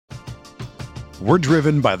We're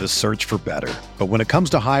driven by the search for better. But when it comes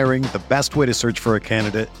to hiring, the best way to search for a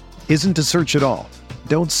candidate isn't to search at all.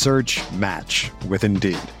 Don't search, match with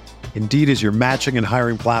Indeed. Indeed is your matching and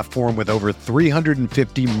hiring platform with over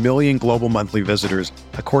 350 million global monthly visitors,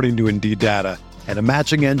 according to Indeed data, and a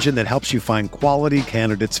matching engine that helps you find quality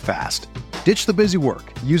candidates fast. Ditch the busy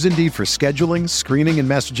work. Use Indeed for scheduling, screening, and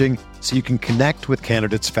messaging so you can connect with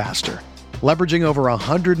candidates faster. Leveraging over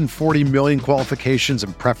 140 million qualifications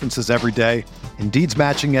and preferences every day, Indeed's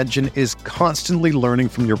matching engine is constantly learning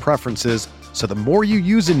from your preferences, so the more you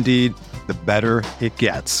use Indeed, the better it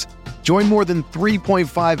gets. Join more than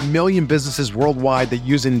 3.5 million businesses worldwide that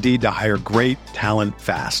use Indeed to hire great talent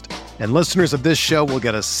fast. And listeners of this show will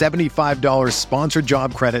get a $75 sponsored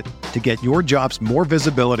job credit to get your jobs more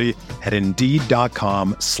visibility at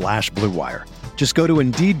Indeed.com/Blue Wire. Just go to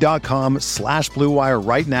Indeed.com/Blue Wire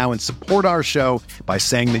right now and support our show by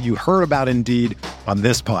saying that you heard about Indeed on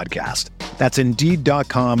this podcast. That's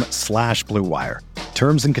Indeed.com/Blue Wire.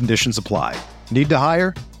 Terms and conditions apply. Need to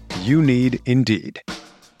hire? You need Indeed.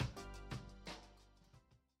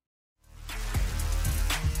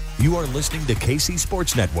 You are listening to KC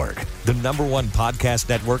Sports Network, the #1 podcast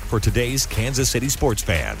network for today's Kansas City sports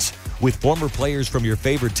fans. With former players from your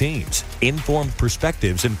favorite teams, informed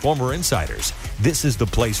perspectives, and former insiders, this is the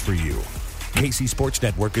place for you. KC Sports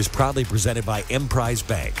Network is proudly presented by Emprise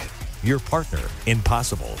Bank, your partner in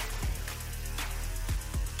possible.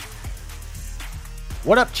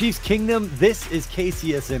 What up, Chiefs Kingdom? This is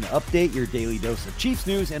KCSN Update, your daily dose of Chiefs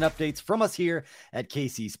news and updates from us here at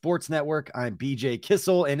KC Sports Network. I'm BJ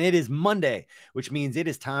Kissel, and it is Monday, which means it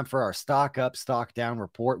is time for our Stock Up, Stock Down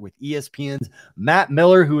report with ESPN's Matt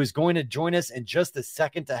Miller, who is going to join us in just a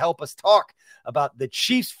second to help us talk about the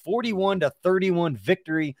Chiefs' 41-31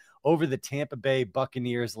 victory over the Tampa Bay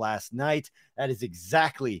Buccaneers last night. That is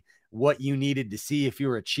exactly what you needed to see if you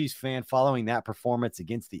were a Chiefs fan following that performance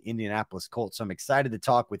against the Indianapolis Colts. So I'm excited to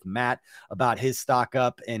talk with Matt about his stock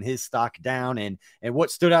up and his stock down and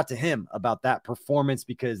what stood out to him about that performance,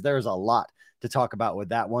 because there's a lot to talk about with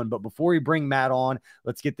that one. But before we bring Matt on,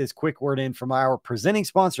 let's get this quick word in from our presenting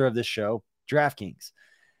sponsor of this show, DraftKings.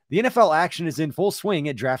 The NFL action is in full swing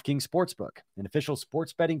at DraftKings Sportsbook, an official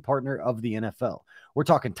sports betting partner of the NFL. We're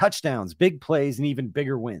talking touchdowns, big plays, and even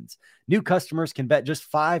bigger wins. New customers can bet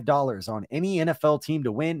just $5 on any NFL team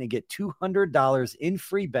to win and get $200 in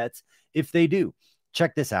free bets if they do.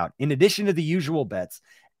 Check this out. In addition to the usual bets,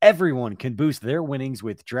 everyone can boost their winnings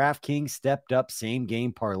with DraftKings stepped up same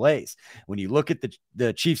game parlays. When you look at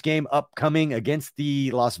the Chiefs game upcoming against the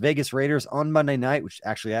Las Vegas Raiders on Monday night, which is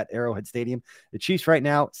actually at Arrowhead Stadium, the Chiefs right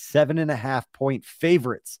now 7.5 point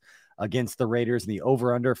favorites against the Raiders, and the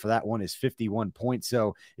over-under for that one is 51 points.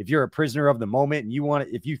 So if you're a prisoner of the moment and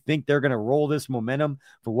if you think they're going to roll this momentum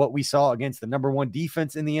for what we saw against the #1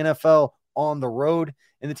 defense in the NFL on the road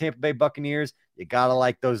in the Tampa Bay Buccaneers, you got to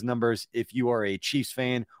like those numbers if you are a Chiefs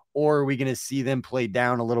fan. Or are we going to see them play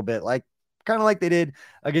down a little bit, kind of like they did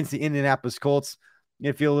against the Indianapolis Colts?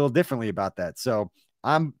 You feel a little differently about that. So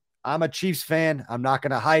I'm a Chiefs fan. I'm not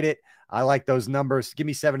going to hide it. I like those numbers. Give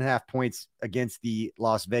me 7.5 points against the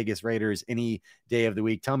Las Vegas Raiders any day of the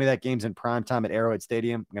week. Tell me that game's in primetime at Arrowhead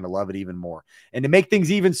Stadium. I'm going to love it even more. And to make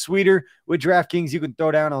things even sweeter with DraftKings, you can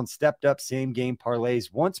throw down on stepped up same game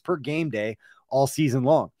parlays once per game day all season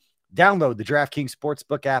long. Download the DraftKings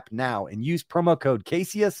Sportsbook app now and use promo code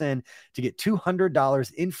KCSN to get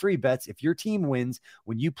 $200 in free bets if your team wins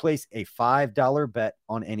when you place a $5 bet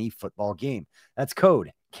on any football game. That's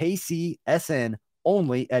code KCSN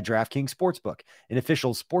only at DraftKings Sportsbook, an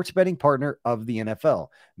official sports betting partner of the NFL.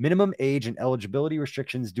 Minimum age and eligibility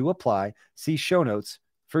restrictions do apply. See show notes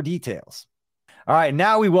for details. All right,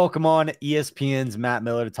 now we welcome on ESPN's Matt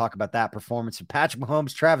Miller to talk about that performance of Patrick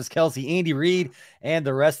Mahomes, Travis Kelce, Andy Reid, and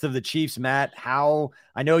the rest of the Chiefs. Matt,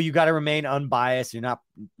 I know you got to remain unbiased. You're not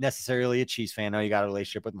necessarily a Chiefs fan. I know you got a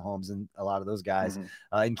relationship with Mahomes and a lot of those guys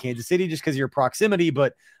in Kansas City just because of your proximity.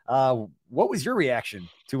 But what was your reaction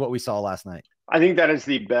to what we saw last night? I think that is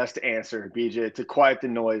the best answer, BJ, to quiet the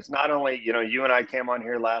noise. Not only, you and I came on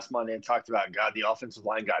here last Monday and talked about, God, the offensive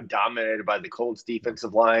line got dominated by the Colts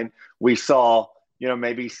defensive line. We saw,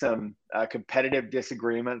 maybe some competitive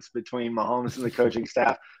disagreements between Mahomes and the coaching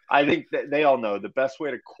staff. I think that they all know the best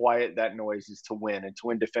way to quiet that noise is to win, and to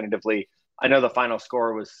win definitively. I know the final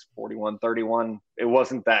score was 41-31. It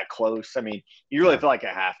wasn't that close. I mean, you really feel like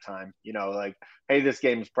at halftime, hey, this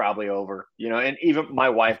game's probably over, and even my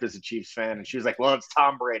wife is a Chiefs fan, and she was like, well, it's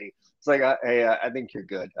Tom Brady. It's like, hey, I think you're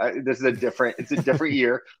good. It's a different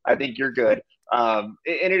year. I think you're good. And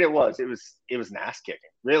it was an ass kicking.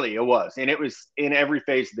 Really, it was. And it was in every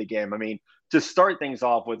phase of the game. I mean, to start things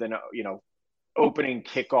off with opening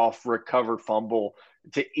kickoff recover fumble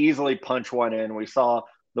to easily punch one in. We saw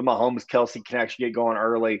the Mahomes-Kelsey connection get going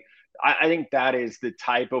early. I think that is the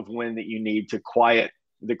type of win that you need to quiet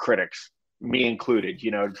the critics, me included,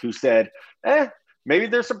 who said, maybe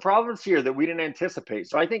there's some problems here that we didn't anticipate.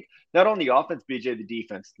 So I think not only the offense, BJ, the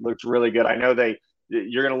defense looked really good. I know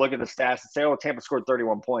you're going to look at the stats and say, Tampa scored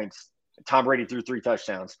 31 points. Tom Brady threw 3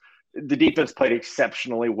 touchdowns. The defense played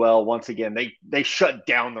exceptionally well. Once again, they shut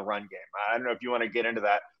down the run game. I don't know if you want to get into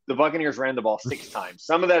that. The Buccaneers ran the ball 6 times.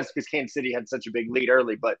 Some of that is because Kansas City had such a big lead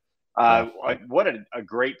early, but what a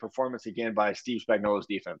great performance again by Steve Spagnuolo's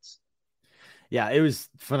defense. Yeah, it was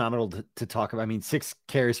phenomenal to talk about. I mean, 6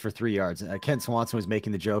 carries for 3 yards. Kent Swanson was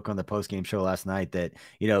making the joke on the postgame show last night that,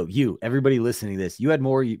 everybody listening to this, you had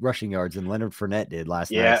more rushing yards than Leonard Fournette did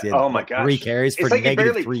last night. Yeah. Oh my gosh. 3 carries for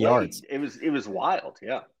negative 3 yards. It was wild.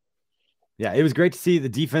 Yeah. Yeah, it was great to see. The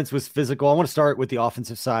defense was physical. I want to start with the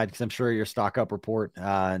offensive side because I'm sure your stock up report,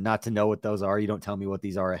 not to know what those are. You don't tell me what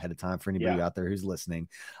these are ahead of time for anybody out there who's listening.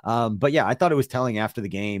 But yeah, I thought it was telling after the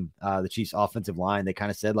game, the Chiefs offensive line, they kind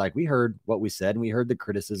of said, we heard what we said and we heard the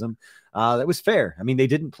criticism. That was fair. I mean, they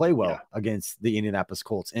didn't play well against the Indianapolis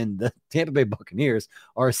Colts, and the Tampa Bay Buccaneers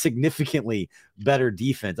are a significantly better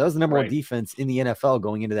defense. That was the number one defense in the NFL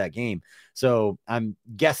going into that game. So I'm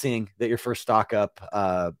guessing that your first stock up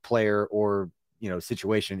player or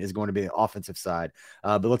situation is going to be the offensive side.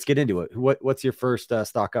 But let's get into it. What's your first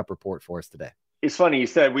stock up report for us today? It's funny you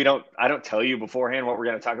said I don't tell you beforehand what we're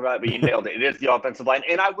going to talk about, but you nailed it. It is the offensive line.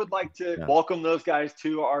 And I would like to welcome those guys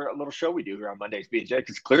to our little show we do here on Mondays, BJ,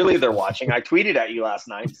 because clearly they're watching. I tweeted at you last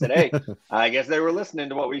night and said, hey, I guess they were listening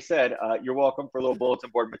to what we said. You're welcome for a little bulletin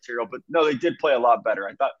board material. But no, they did play a lot better.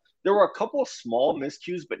 I thought there were a couple of small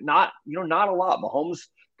miscues, but not a lot. Mahomes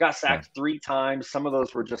got sacked 3 times. Some of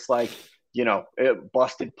those were just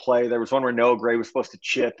busted play. There was one where Noah Gray was supposed to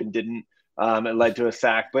chip and didn't. It led to a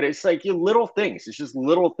sack, but it's little things. It's just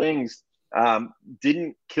little things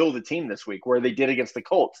didn't kill the team this week where they did against the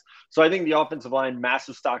Colts. So I think the offensive line,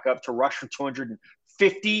 massive stock up to rush for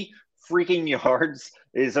 250 freaking yards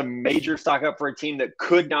is a major stock up for a team that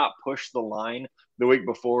could not push the line the week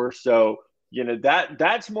before. So,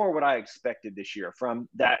 that's more what I expected this year from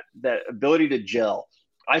that ability to gel.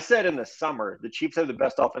 I said in the summer, the Chiefs have the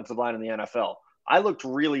best offensive line in the NFL. I looked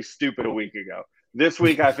really stupid a week ago. This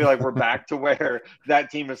week, I feel like we're back to where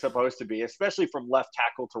that team is supposed to be, especially from left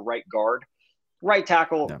tackle to right guard. Right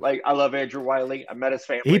tackle, I love Andrew Wiley. I met his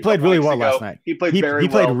family. He played really well last night. He played very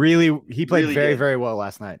well. He played very well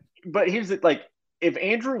last night. But here's if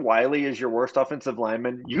Andrew Wiley is your worst offensive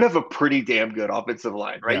lineman, you have a pretty damn good offensive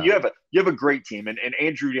line, right? Yeah. You have a great team, and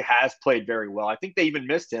Andrew has played very well. I think they even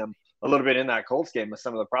missed him a little bit in that Colts game with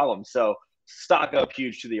some of the problems. So stock up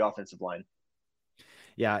huge to the offensive line.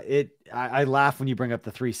 Yeah, I laugh when you bring up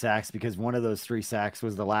the 3 sacks because one of those 3 sacks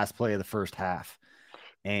was the last play of the first half.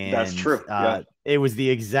 And that's true. It was the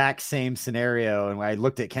exact same scenario. And when I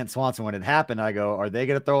looked at Kent Swanson when it happened, I go, are they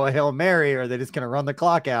going to throw a Hail Mary or are they just going to run the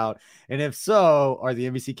clock out? And if so, are the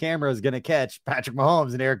NBC cameras going to catch Patrick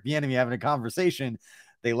Mahomes and Eric Bieniemy having a conversation?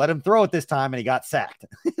 They let him throw it this time and he got sacked.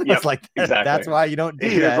 It's exactly. That's why you don't do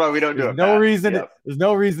that. That's why we don't do it. There's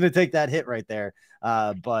no reason to take that hit right there.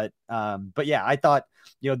 But yeah, I thought,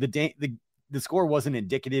 the score wasn't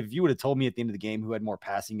indicative. If you would have told me at the end of the game who had more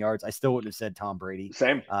passing yards, I still wouldn't have said Tom Brady.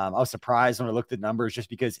 Same. I was surprised when I looked at numbers just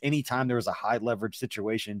because anytime there was a high leverage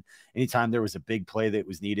situation, anytime there was a big play that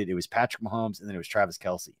was needed, it was Patrick Mahomes and then it was Travis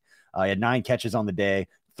Kelce. He had 9 catches on the day.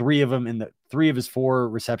 3 of his 4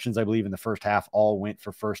 receptions, I believe, in the first half all went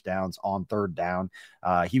for first downs on third down.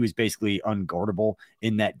 He was basically unguardable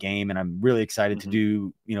in that game. And I'm really excited to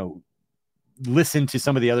do, listen to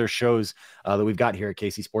some of the other shows that we've got here at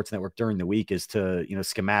KC Sports Network during the week as to,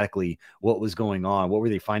 schematically what was going on. What were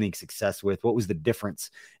they finding success with? What was the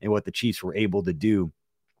difference in what the Chiefs were able to do?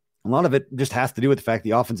 A lot of it just has to do with the fact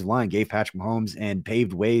the offensive line gave Patrick Mahomes and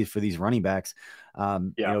paved ways for these running backs,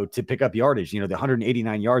 to pick up yardage. The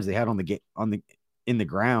 189 yards they had in the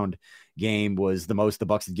ground game was the most the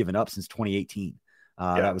Bucs had given up since 2018.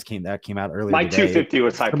 That came out earlier. My 250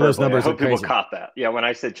 was hyperbole. Those numbers I hope people caught that. Yeah, when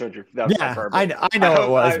I said 250, that was hyperbole. I know it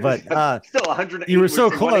was, but still 180. You were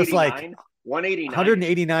so close,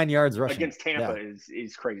 189 yards rushing against Tampa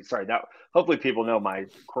is crazy. Sorry, that hopefully people know my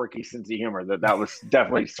quirky sense of humor. That was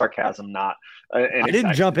definitely sarcasm, not. I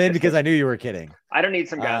didn't jump in because I knew you were kidding. I don't need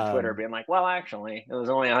some guy on Twitter being like, "Well, actually, it was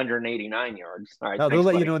only 189 yards." All right, no, they'll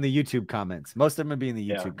let you know in the YouTube comments. Most of them would be in the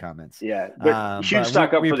YouTube comments. Yeah, but huge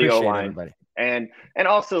stock up for the O-line, and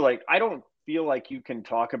also I don't feel like you can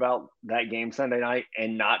talk about that game Sunday night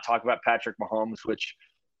and not talk about Patrick Mahomes, which.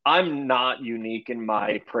 I'm not unique in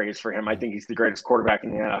my praise for him. I think he's the greatest quarterback in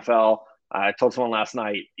the NFL. I told someone last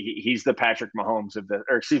night, he's the Patrick Mahomes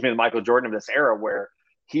the Michael Jordan of this era, where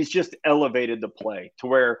he's just elevated the play to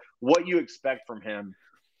where what you expect from him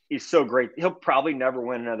is so great. He'll probably never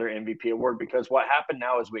win another MVP award, because what happened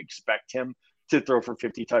now is we expect him to throw for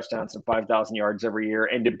 50 touchdowns and 5,000 yards every year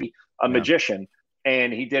and to be a magician.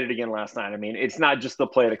 And he did it again last night. I mean, it's not just the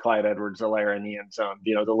play to Clyde Edwards-Helaire in the end zone,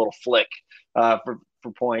 the little flick for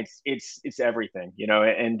points. It's everything,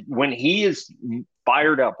 and when he is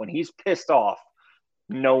fired up, when he's pissed off,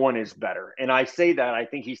 no one is better. And I say that, I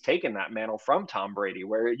think he's taken that mantle from Tom Brady,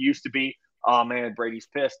 where it used to be, oh man, Brady's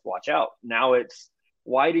pissed, watch out. Now it's,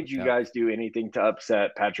 why did you guys do anything to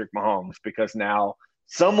upset Patrick Mahomes? Because now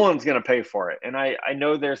someone's going to pay for it. And I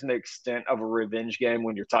know there's an extent of a revenge game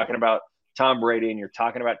when you're talking about Tom Brady and you're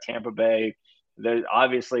talking about Tampa Bay. There's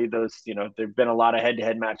obviously those, there've been a lot of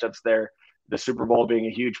head-to-head matchups there, the Super Bowl being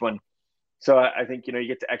a huge one. So I think, you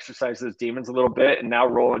get to exercise those demons a little bit and now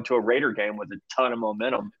roll into a Raider game with a ton of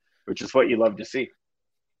momentum, which is what you love to see.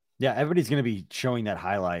 Yeah, everybody's going to be showing that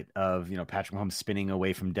highlight of, Patrick Mahomes spinning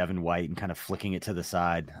away from Devin White and kind of flicking it to the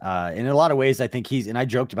side. In a lot of ways, I think and I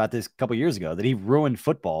joked about this a couple of years ago, that he ruined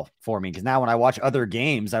football for me. Because now when I watch other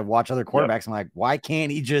games, I watch other quarterbacks, I'm like, why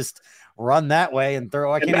can't he just run that way and throw?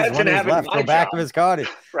 Why can't he run his left, go back to his cottage?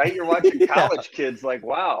 Right? You're watching college kids like,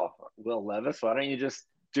 wow, Will Levis, why don't you just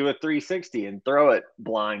do a 360 and throw it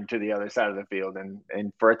blind to the other side of the field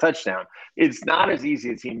and for a touchdown? It's not as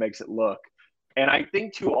easy as he makes it look. And I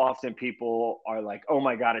think too often people are like, oh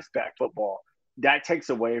my God, it's back football. That takes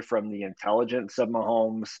away from the intelligence of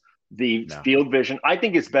Mahomes, field vision. I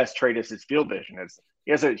think his best trait is his field vision.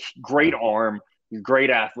 He has a great arm, he's a great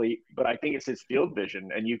athlete, but I think it's his field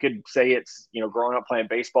vision. And you could say it's, growing up playing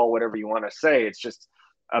baseball, whatever you want to say. It's just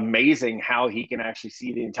amazing how he can actually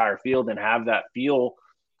see the entire field and have that feel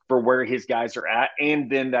for where his guys are at. And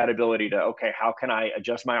then that ability to, okay, how can I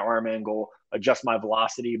adjust my arm angle, adjust my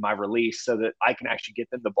velocity, my release, so that I can actually get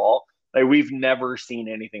them the ball. Like, we've never seen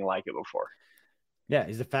anything like it before. Yeah,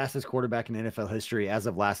 he's the fastest quarterback in NFL history as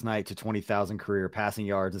of last night to 20,000 career passing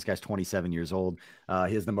yards. This guy's 27 years old.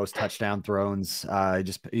 He has the most touchdown throws.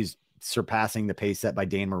 He's surpassing the pace set by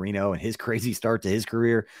Dan Marino and his crazy start to his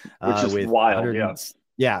career. Which is wild,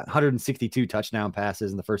 Yeah, 162 touchdown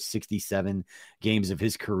passes in the first 67 games of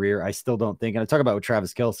his career. I still don't think, and I talk about with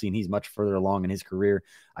Travis Kelce, and he's much further along in his career.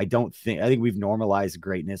 I think we've normalized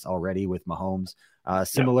greatness already with Mahomes.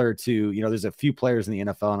 Similar to, there's a few players in the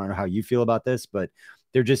NFL, I don't know how you feel about this, but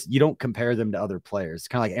they're just, you don't compare them to other players. It's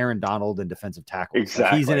kind of like Aaron Donald in defensive tackle. Exactly.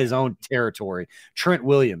 Like, he's in his own territory. Trent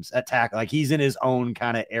Williams at tackle, like he's in his own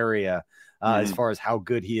kind of area. As far as how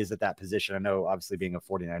good he is at that position. I know, obviously, being a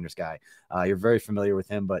 49ers guy, you're very familiar with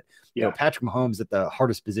him, but Patrick Mahomes at the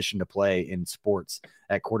hardest position to play in sports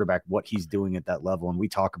at quarterback, what he's doing at that level. And we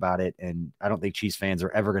talk about it, and I don't think Chiefs fans are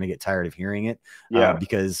ever going to get tired of hearing it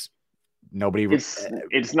because nobody,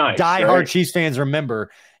 it's nice. Diehard right? Chiefs fans remember,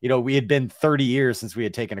 we had been 30 years since we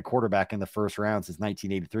had taken a quarterback in the first round since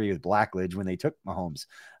 1983 with Blackledge when they took Mahomes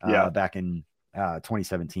back in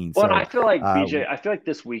 2017. Well, I feel like BJ, I feel like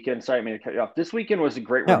this weekend, sorry, I mean to cut you off. This weekend was a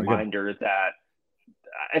great reminder that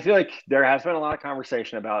I feel like there has been a lot of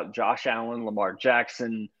conversation about Josh Allen, Lamar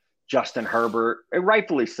Jackson, Justin Herbert, and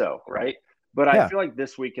rightfully so, right? But I feel like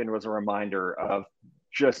this weekend was a reminder of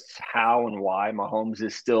just how and why Mahomes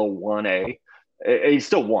is still 1A. He's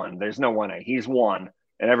still 1. There's no 1A. He's 1,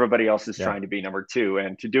 and everybody else is trying to be number 2.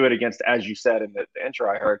 And to do it against, as you said in the intro,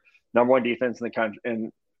 I heard, number 1 defense in the country,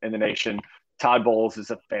 in the nation. Todd Bowles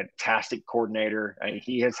is a fantastic coordinator. I mean,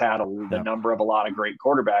 he has had the number of a lot of great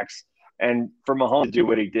quarterbacks, and for Mahomes to do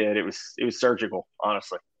what he did, it was surgical,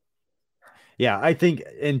 honestly. Yeah, I think,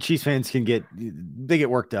 and Chiefs fans get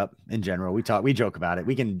worked up in general. We joke about it.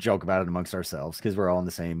 We can joke about it amongst ourselves because we're all in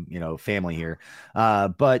the same, family here.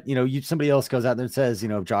 But somebody else goes out there and says,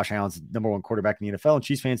 Josh Allen's number 1 quarterback in the NFL, and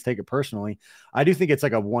Chiefs fans take it personally. I do think it's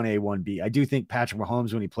like a 1A, 1B. I do think Patrick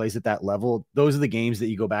Mahomes, when he plays at that level, those are the games that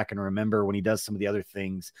you go back and remember when he does some of the other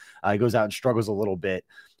things. He goes out and struggles a little bit.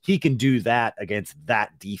 He can do that against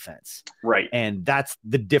that defense. Right. And that's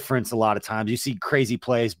the difference. A lot of times you see crazy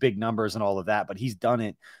plays, big numbers and all of that, but he's done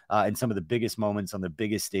it in some of the biggest moments on the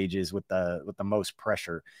biggest stages with the most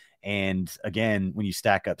pressure. And again, when you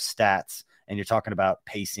stack up stats and you're talking about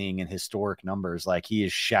pacing and historic numbers, like he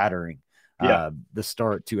is shattering the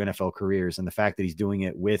start to NFL careers. And the fact that he's doing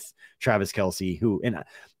it with Travis Kelce, who, and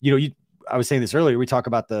I was saying this earlier, we talk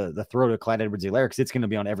about the throw to Clyde Edwards-Helaire because it's going to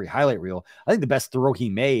be on every highlight reel. I think the best throw he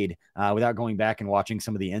made without going back and watching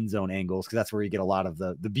some of the end zone angles, because that's where you get a lot of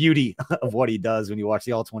the beauty of what he does when you watch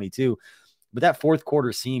the All-22. But that fourth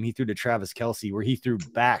quarter seam he threw to Travis Kelce, where he threw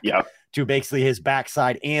back to basically his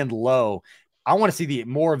backside and low, I want to see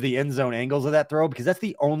more of the end zone angles of that throw, because that's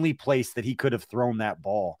the only place that he could have thrown that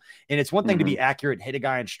ball. And it's one thing to be accurate and hit a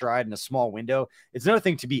guy in stride in a small window. It's another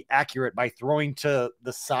thing to be accurate by throwing to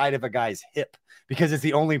the side of a guy's hip, because it's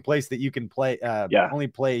the only place that you can play.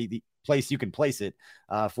 The place you can place it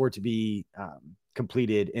for it to be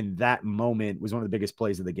completed in that moment was one of the biggest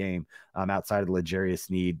plays of the game, outside of the L'Jarius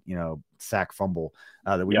Sneed, sack fumble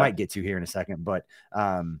that we might get to here in a second. But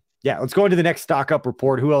let's go into the next stock up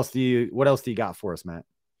report. What else do you got for us, Matt?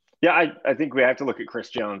 Yeah, I think we have to look at Chris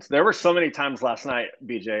Jones. There were so many times last night,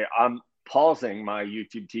 BJ, I'm pausing my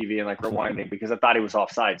YouTube TV and rewinding because I thought he was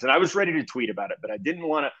offsides, and I was ready to tweet about it, but I don't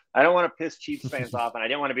want to piss Chiefs fans off, and I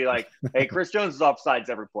didn't want to be like, hey, Chris Jones is offsides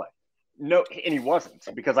every play. No, and he wasn't,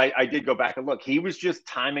 because I did go back and look. He was just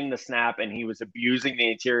timing the snap, and he was abusing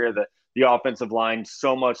the interior of the offensive line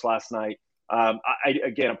so much last night.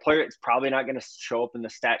 Again, a player that's probably not going to show up in the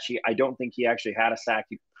stat sheet. I don't think he actually had a sack.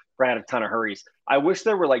 He ran a ton of hurries. I wish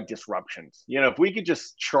there were disruptions. If we could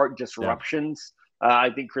just chart disruptions,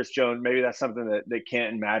 I think Chris Jones, maybe that's something that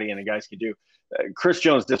Kent and Maddie and the guys could do. Chris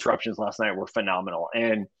Jones' disruptions last night were phenomenal.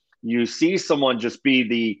 And you see someone just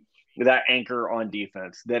be that anchor on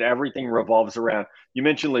defense that everything revolves around. You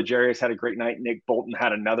mentioned L'Jarius had a great night. Nick Bolton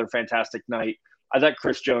had another fantastic night. I thought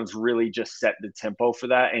Chris Jones really just set the tempo for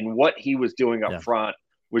that. And what he was doing up front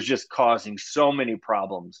was just causing so many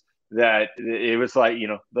problems that it was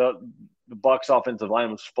the Bucs offensive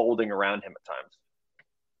line was folding around him at times.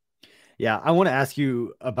 Yeah, I want to ask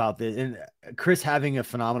you about this. And Chris having a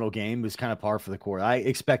phenomenal game was kind of par for the course. I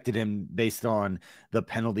expected him based on the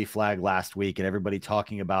penalty flag last week and everybody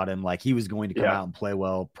talking about him like he was going to come out and play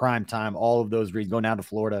well. Prime time, all of those reasons, going down to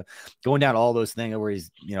Florida, going down to all those things where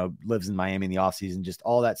he's, lives in Miami in the offseason, just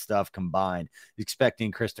all that stuff combined,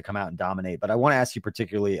 expecting Chris to come out and dominate. But I want to ask you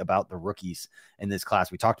particularly about the rookies in this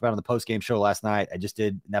class. We talked about it on the post-game show last night. I just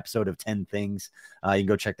did an episode of 10 Things. You can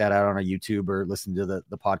go check that out on our YouTube or listen to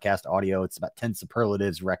the podcast audio. It's about 10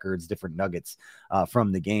 superlatives, records, different nuggets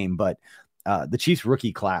from the game. But the Chiefs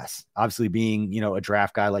rookie class, obviously being, a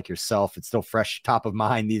draft guy like yourself, it's still fresh top of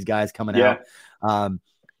mind, these guys coming out.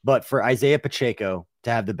 But for Isaiah Pacheco to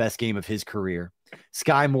have the best game of his career,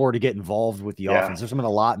 Sky Moore to get involved with the offense. There's been a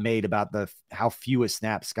lot made about how few a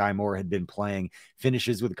snap Sky Moore had been playing.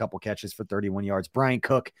 Finishes with a couple catches for 31 yards. Brian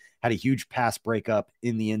Cook had a huge pass breakup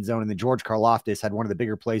in the end zone, and then George Karlaftis had one of the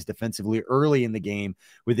bigger plays defensively early in the game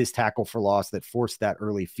with his tackle for loss that forced that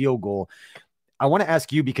early field goal. I want to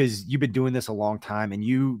ask you, because you've been doing this a long time, and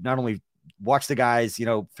you not only watch the guys,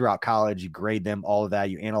 throughout college, you grade them, all of that,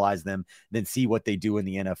 you analyze them, then see what they do in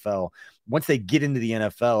the NFL. Once they get into the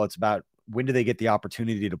NFL, it's about when do they get the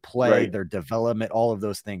opportunity to play, their development, all of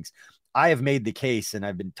those things. I have made the case, and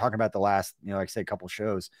I've been talking about the last, like I said, a couple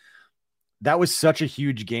shows. That was such a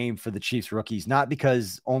huge game for the Chiefs rookies, not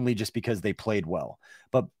only just because they played well,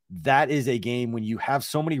 but that is a game when you have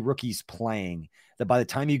so many rookies playing that by the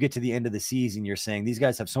time you get to the end of the season, you're saying these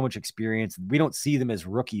guys have so much experience. We don't see them as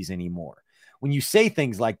rookies anymore. When you say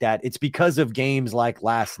things like that, it's because of games like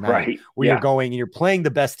last night where you're going and you're playing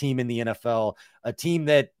the best team in the NFL, a team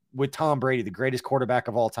that, with Tom Brady, the greatest quarterback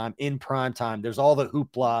of all time, in prime time. There's all the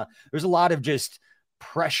hoopla. There's a lot of just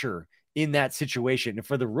pressure in that situation. And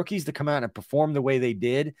for the rookies to come out and perform the way they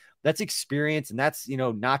did, that's experience, and that's,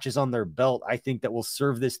 notches on their belt, I think, that will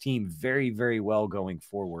serve this team very, very well going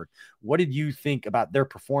forward. What did you think about their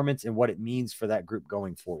performance and what it means for that group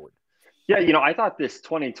going forward? Yeah, I thought this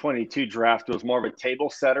 2022 draft was more of a table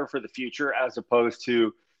setter for the future as opposed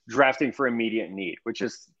to drafting for immediate need, which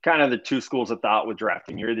is kind of the two schools of thought with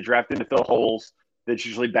drafting. You're either drafting to fill holes, that's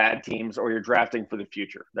usually bad teams, or you're drafting for the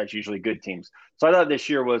future, that's usually good teams. So I thought this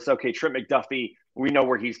year was, okay, Trent McDuffie, we know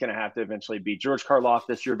where he's going to have to eventually be. George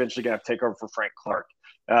Karlaftis, you're eventually going to have to take over for Frank Clark.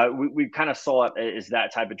 We kind of saw it as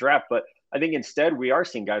that type of draft, but I think instead we are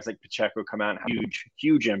seeing guys like Pacheco come out and have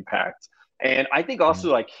huge impact. And I think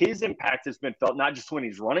also his impact has been felt not just when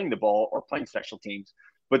he's running the ball or playing special teams,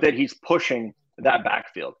 but that he's pushing that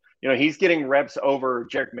backfield. He's getting reps over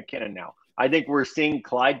Jerick McKinnon now. I think we're seeing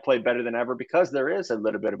Clyde play better than ever because there is a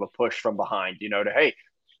little bit of a push from behind, hey,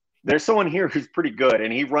 there's someone here who's pretty good,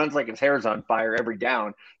 and he runs like his hair's on fire every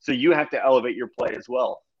down. So you have to elevate your play as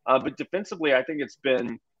well. But defensively, I think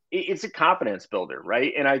it's a confidence builder,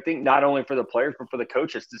 right? And I think not only for the players, but for the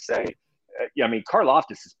coaches to say,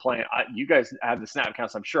 Karlaftis is playing. You guys have the snap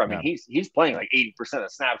counts, I'm sure. He's playing like 80% of the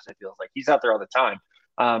snaps, it feels like. He's out there all the time.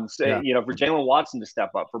 For Jalen Watson to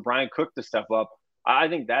step up, for Brian Cook to step up, I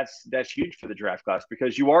think that's huge for the draft class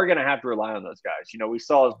because you are going to have to rely on those guys. We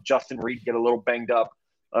saw Justin Reed get a little banged up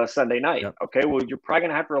Sunday night. Yep. Okay, well, you're probably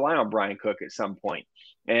going to have to rely on Brian Cook at some point.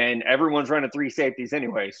 And everyone's running three safeties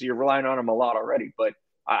anyway, so you're relying on him a lot already. But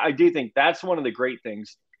I do think that's one of the great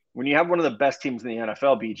things. When you have one of the best teams in the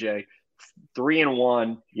NFL, BJ,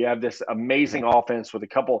 3-1, you have this amazing offense with a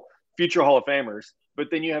couple future Hall of Famers, but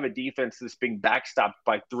then you have a defense that's being backstopped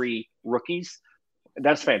by 3 rookies.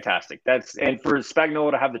 That's fantastic. And for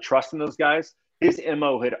Spagnuolo to have the trust in those guys, his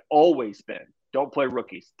MO had always been, don't play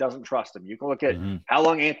rookies, doesn't trust them. You can look at how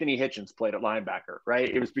long Anthony Hitchens played at linebacker, right?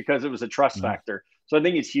 It was because it was a trust factor. So I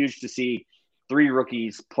think it's huge to see 3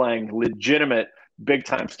 rookies playing legitimate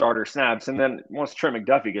big-time starter snaps. And then once Trent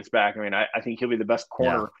McDuffie gets back, I mean, I think he'll be the best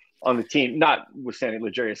corner on the team, notwithstanding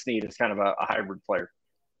L'Jarius Sneed is kind of a hybrid player.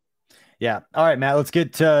 Yeah. All right, Matt, let's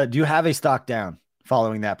get to, do you have a stock down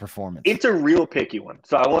following that performance? It's a real picky one.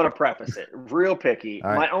 So I want to preface it. Real picky.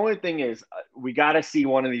 Right. My only thing is we got to see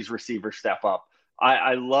one of these receivers step up.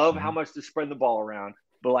 I love how much to spread the ball around,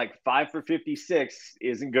 but like 5 for 56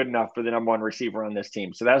 isn't good enough for the number one receiver on this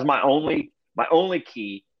team. So that's my only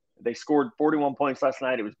key. They scored 41 points last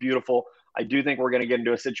night. It was beautiful. I do think we're going to get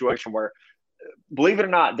into a situation where, believe it or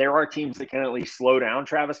not, there are teams that can at least slow down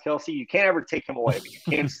Travis Kelce. You can't ever take him away, but you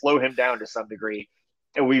can slow him down to some degree.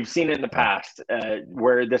 And we've seen it in the past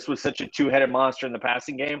where this was such a two-headed monster in the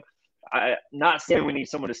passing game. I'm not saying we need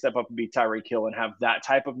someone to step up and beat Tyreek Hill and have that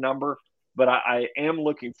type of number, but I am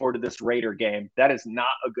looking forward to this Raider game. That is not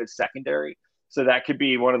a good secondary. So that could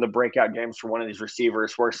be one of the breakout games for one of these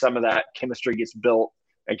receivers where some of that chemistry gets built.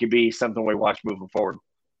 It could be something we watch moving forward.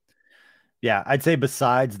 Yeah, I'd say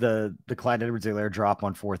besides the Clyde Edwards-Helaire drop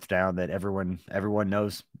on 4th down that everyone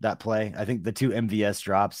knows that play. I think the 2 MVS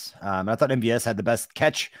drops. I thought MVS had the best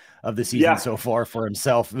catch of the season so far for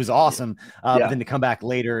himself. It was awesome. But then to come back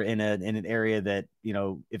later in an area that, you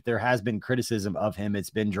know, if there has been criticism of him, it's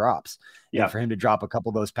been drops. Yeah, and for him to drop a couple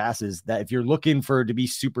of those passes, that if you're looking for to be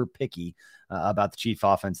super picky about the Chief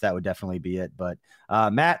offense, that would definitely be it. But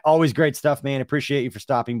Matt, always great stuff, man. Appreciate you for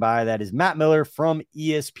stopping by. That is Matt Miller from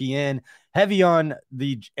ESPN. Heavy on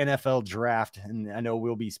the NFL draft, and I know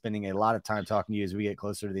we'll be spending a lot of time talking to you as we get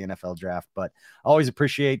closer to the NFL draft, but always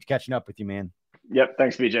appreciate catching up with you, man. Yep.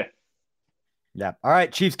 Thanks, BJ. Yeah. All right,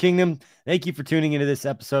 Chiefs Kingdom. Thank you for tuning into this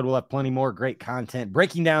episode. We'll have plenty more great content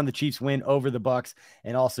breaking down the Chiefs win over the Bucs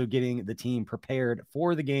and also getting the team prepared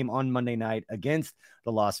for the game on Monday night against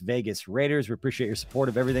the Las Vegas Raiders. We appreciate your support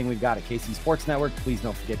of everything we've got at KC Sports Network. Please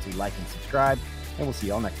don't forget to like and subscribe, and we'll see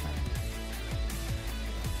you all next time.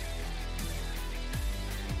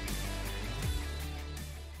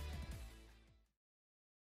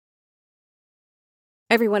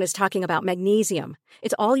 Everyone is talking about magnesium.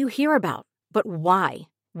 It's all you hear about. But why?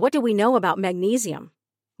 What do we know about magnesium?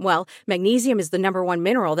 Well, magnesium is the number one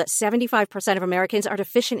mineral that 75% of Americans are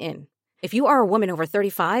deficient in. If you are a woman over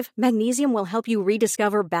 35, magnesium will help you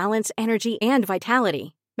rediscover balance, energy, and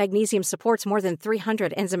vitality. Magnesium supports more than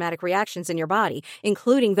 300 enzymatic reactions in your body,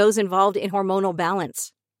 including those involved in hormonal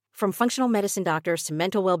balance. From functional medicine doctors to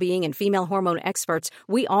mental well-being and female hormone experts,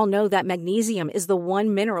 we all know that magnesium is the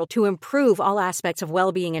one mineral to improve all aspects of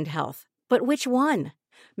well-being and health. But which one?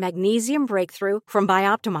 Magnesium Breakthrough from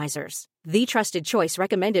Bioptimizers, the trusted choice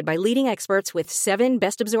recommended by leading experts with 7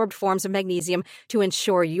 best-absorbed forms of magnesium to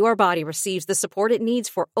ensure your body receives the support it needs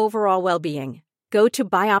for overall well-being. Go to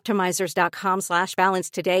bioptimizers.com/balance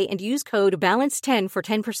today and use code BALANCE10 for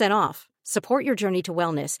 10% off. Support your journey to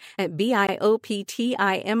wellness at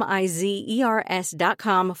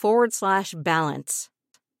bioptimizers.com/balance.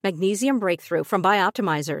 Magnesium Breakthrough from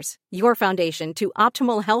Bioptimizers, your foundation to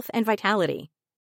optimal health and vitality.